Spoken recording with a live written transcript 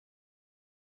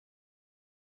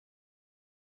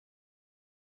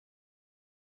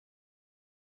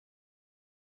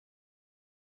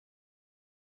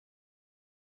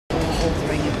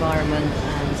environment,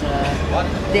 and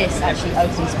this actually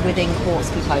opens within Quartz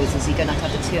Composer, so you don't have to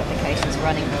have the two applications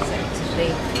running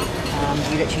consecutively.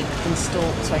 You literally you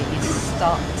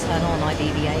start, turn on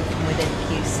IBVA from within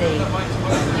QC,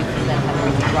 and you can then have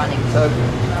everything running. So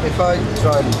if I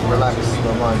try and relax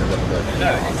my mind a little bit,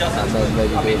 and then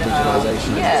maybe do a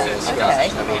visualization. Yeah, okay.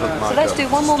 So let's do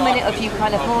one more minute of you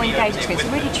kind of more engaged screen. So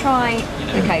really try,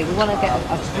 okay, we want to get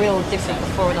a real different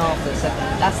before and after, so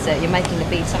that's it, you're making the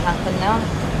beta happen now.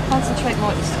 Concentrate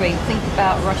more at the screen, think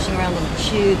about rushing around on the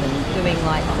tube and doing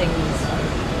like things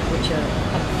which are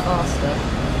kind of faster.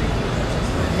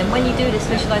 And then when you do this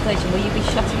visualization, will you be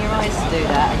shutting your eyes to do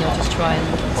that, and you'll just try and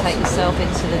take yourself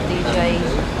into the DJ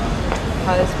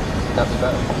pose? That'd be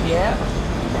better. Yeah.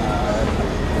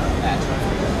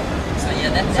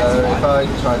 So if I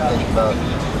try and think about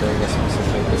doing a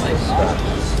specific business scratch.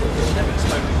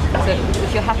 So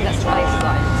if you're happy, that's the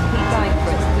baseline. So keep going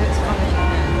for it. So do it as strong as you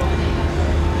can.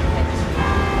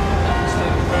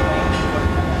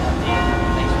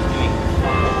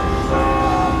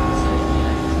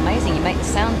 Amazing, you make the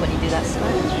sound when you do that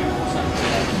scratch.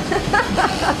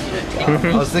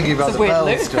 I was thinking about the bell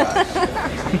scratch.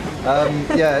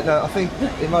 Yeah, no, I think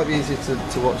it might be easier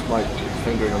to watch my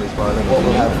fingering on these violin. What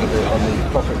we'll have on the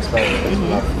proper experiment is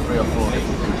we'll have 3 or 4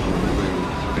 different people in the room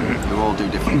who all do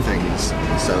different things.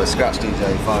 So a scratch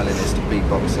DJ, violinist, a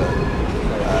beatboxer,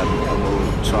 and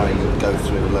we'll try and go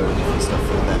through a load of different stuff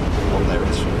for them on their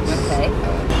instruments. Okay.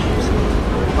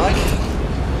 Mike?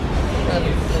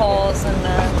 Pause and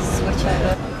switch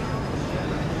over.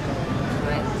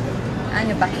 Right. And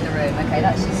you're back in the room. Okay,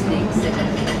 that's just neat. Sit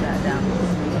and put that down.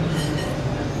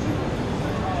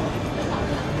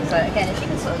 So again, if you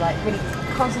can sort of like really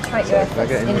concentrate your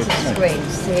efforts into the screen,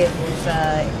 see if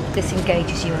this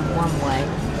engages you in one way.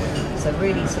 So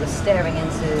really sort of staring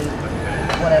into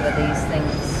whatever these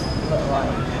things look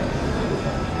like.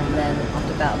 And then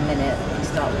after about a minute, you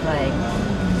start playing.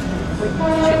 We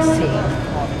should see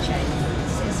more of a change.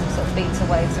 See some sort of beta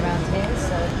waves around here.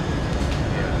 So,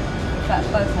 in fact,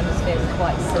 both hemispheres are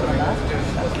quite similar.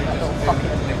 That little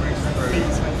pocket of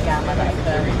beta and gamma that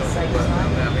occur at the same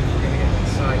time.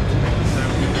 I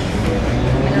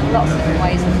mean, there are lots of different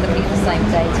ways of looking at the same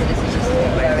data. This is just a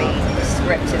very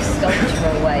descriptive,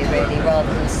 sculptural way, really, rather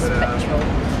than spectral.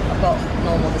 I've got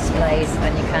normal displays,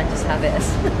 and you can just have it as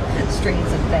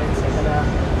strings of data. But,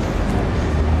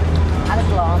 at a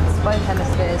glance, both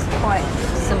hemispheres are quite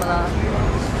similar.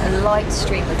 A light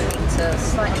stream of beta,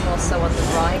 slightly more so on the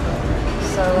right.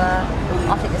 So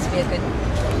I think this would be a good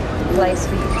place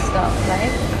for you to start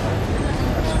playing.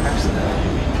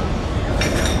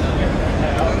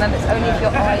 Remember, it's only if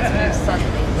your eyes move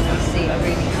suddenly when you see a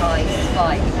really high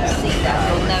spike. If you see that,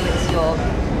 you'll know it's your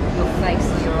face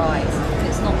or your eyes. If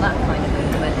it's not that kind of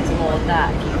movement, it's more that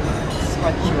if you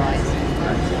scrunch your eyes.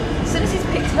 As soon as he's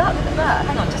picked it up, look at that.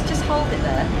 Hang on, just hold it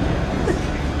there.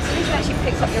 As soon as you actually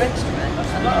picked up your instrument,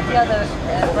 a lot of the other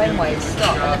brainwaves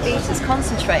stop, and the beta's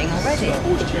concentrating already.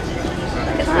 Look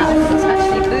at that. It's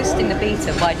actually boosting the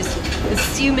beta by just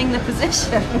assuming the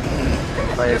position.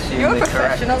 You're a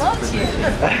professional, aren't you?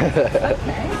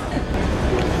 Okay.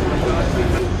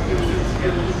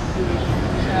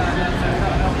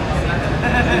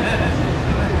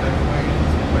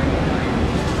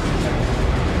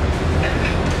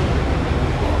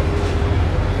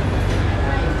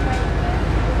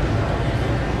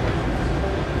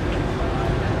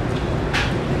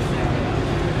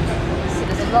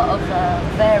 A lot of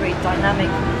varied dynamic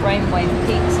brainwave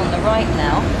peaks on the right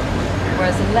now,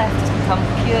 whereas the left has become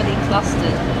purely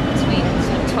clustered between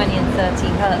sort of 20 and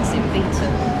 30 hertz in beta.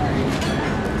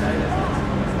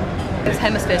 Those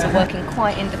hemispheres are working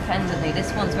quite independently.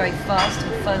 This one's very fast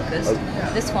and focused.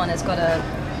 This one has got an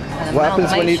what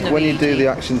happens when you do EEG. the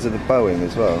actions of the bowing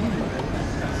as well?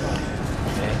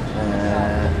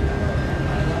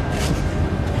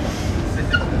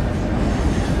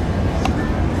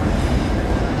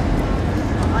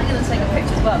 Take a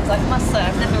picture as well, because I must say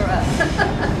I've never had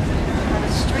a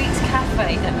street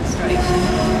cafe demonstration.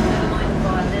 Never mind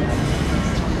Violinist.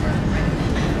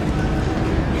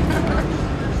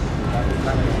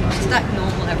 Just act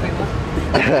normal, everyone.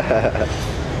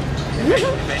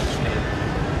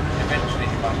 Eventually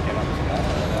you might get up to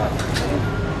that.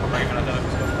 Or even I don't know if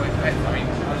it's got quite better. I mean,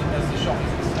 as the shot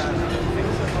is the standard,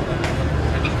 things are not that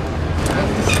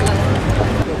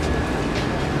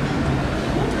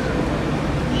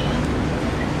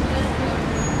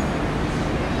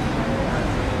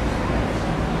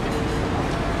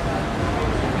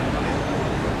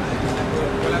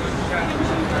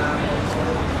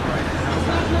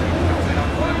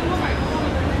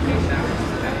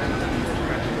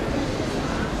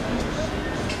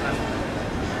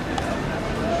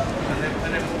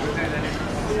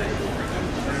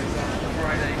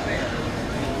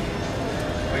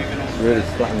really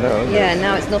flattened out. Yeah,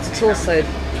 now it's not at all so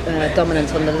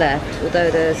dominant on the left, although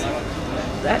there's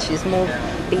more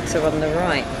beta on the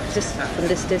right. Just from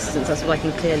this distance, that's what I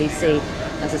can clearly see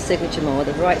as a signature more.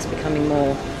 The right's becoming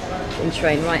more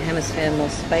entrained, right hemisphere more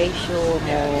spatial,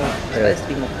 more supposed to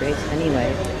be more creative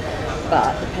anyway.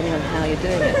 But depending on how you're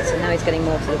doing it, so now he's getting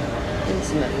more sort of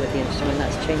intimate with the instrument.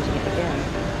 That's changing it again.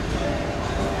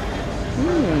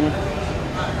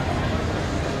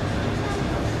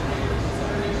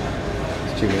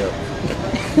 Tune me up.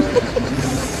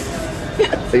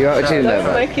 Are you out of tune there,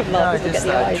 Don't mate? make him laugh, he'll get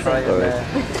the eyes try in.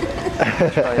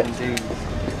 and do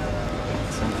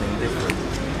something different.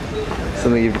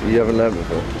 Something you haven't learned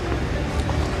before?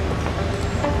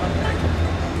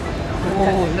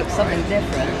 Oh, it looks something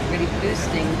different. Really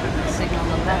boosting the signal on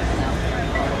the left now.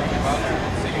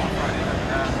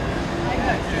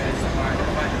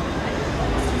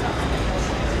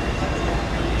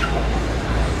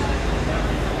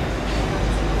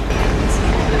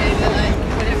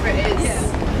 Whatever it is.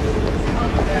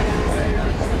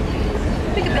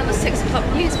 I think it'd be on the 6 o'clock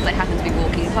news if they happen to be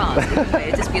walking past.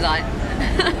 It'd just be like...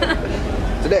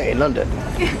 Today in London.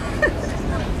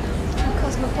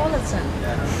 Cosmopolitan.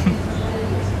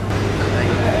 They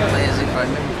play as if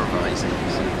I'm improvising.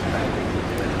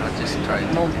 I just try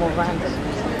and More random.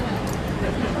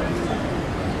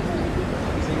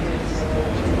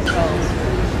 Controls.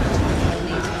 You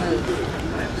need to move.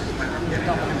 The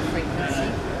dominant frequency.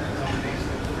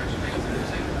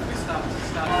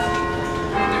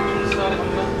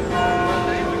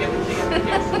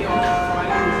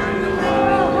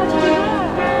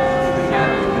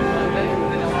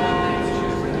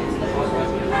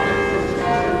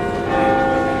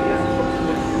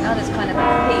 Now there's kind of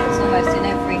peaks almost in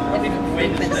every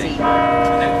frequency.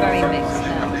 Very mixed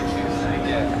now.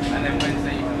 And then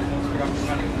Wednesday you can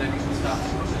running and then you can start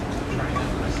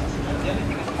the only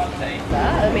thing is Monday.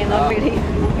 That, I mean, that really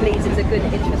leads into a good,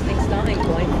 interesting starting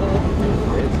point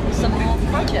for some more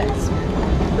projects.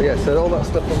 But yeah, so all that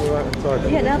stuff on the right hand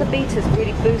side. Yeah, now the beta's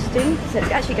really boosting, so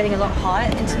it's actually getting a lot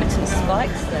higher, intermittent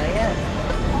spikes there, yeah.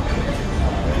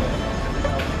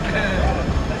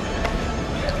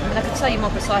 I mean, I can tell you more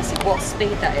precisely what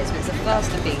speed that is, but it's a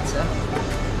faster beta.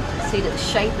 See that the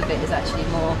shape of it is actually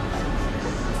more,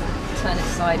 turn it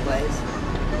sideways.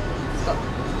 It's got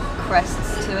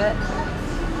crests to it.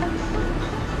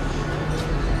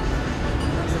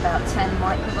 It's about 10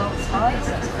 microvolts high, so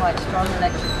that's quite strong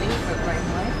electrically for a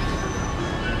brainwave.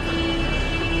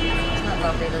 Isn't that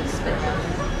lovely little spit down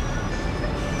there?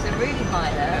 So really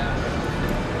high there.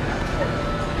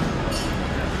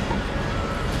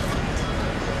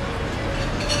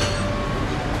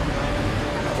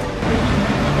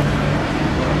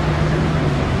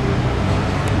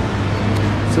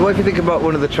 So what if you think about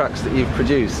one of the tracks that you've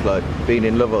produced, like Been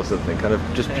in Love or something, kind of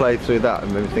just play through that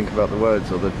and maybe think about the words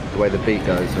or the way the beat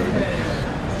goes or anything.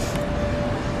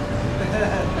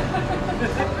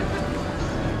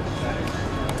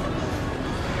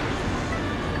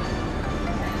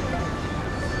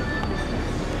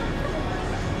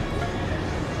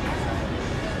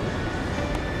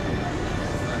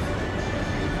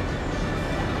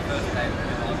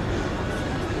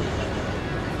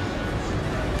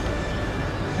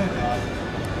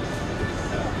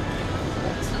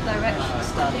 So the direction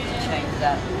starting to change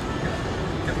that.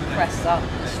 Press up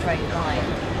a straight line.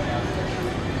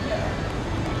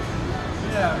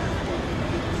 A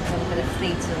little bit of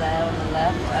theta there on the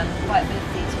left and quite a bit of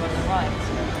theta on the right.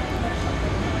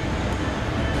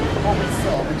 What we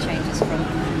saw the changes from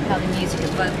how the music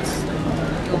evokes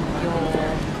your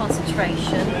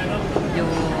concentration,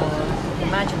 your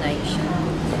imagination.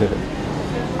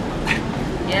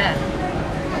 Yeah.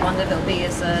 I wonder if it'll be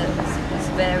as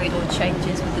varied or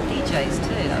changes with the DJs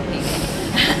too. I mean,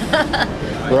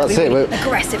 Well, that's it.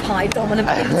 aggressive, high, dominant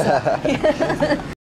beta.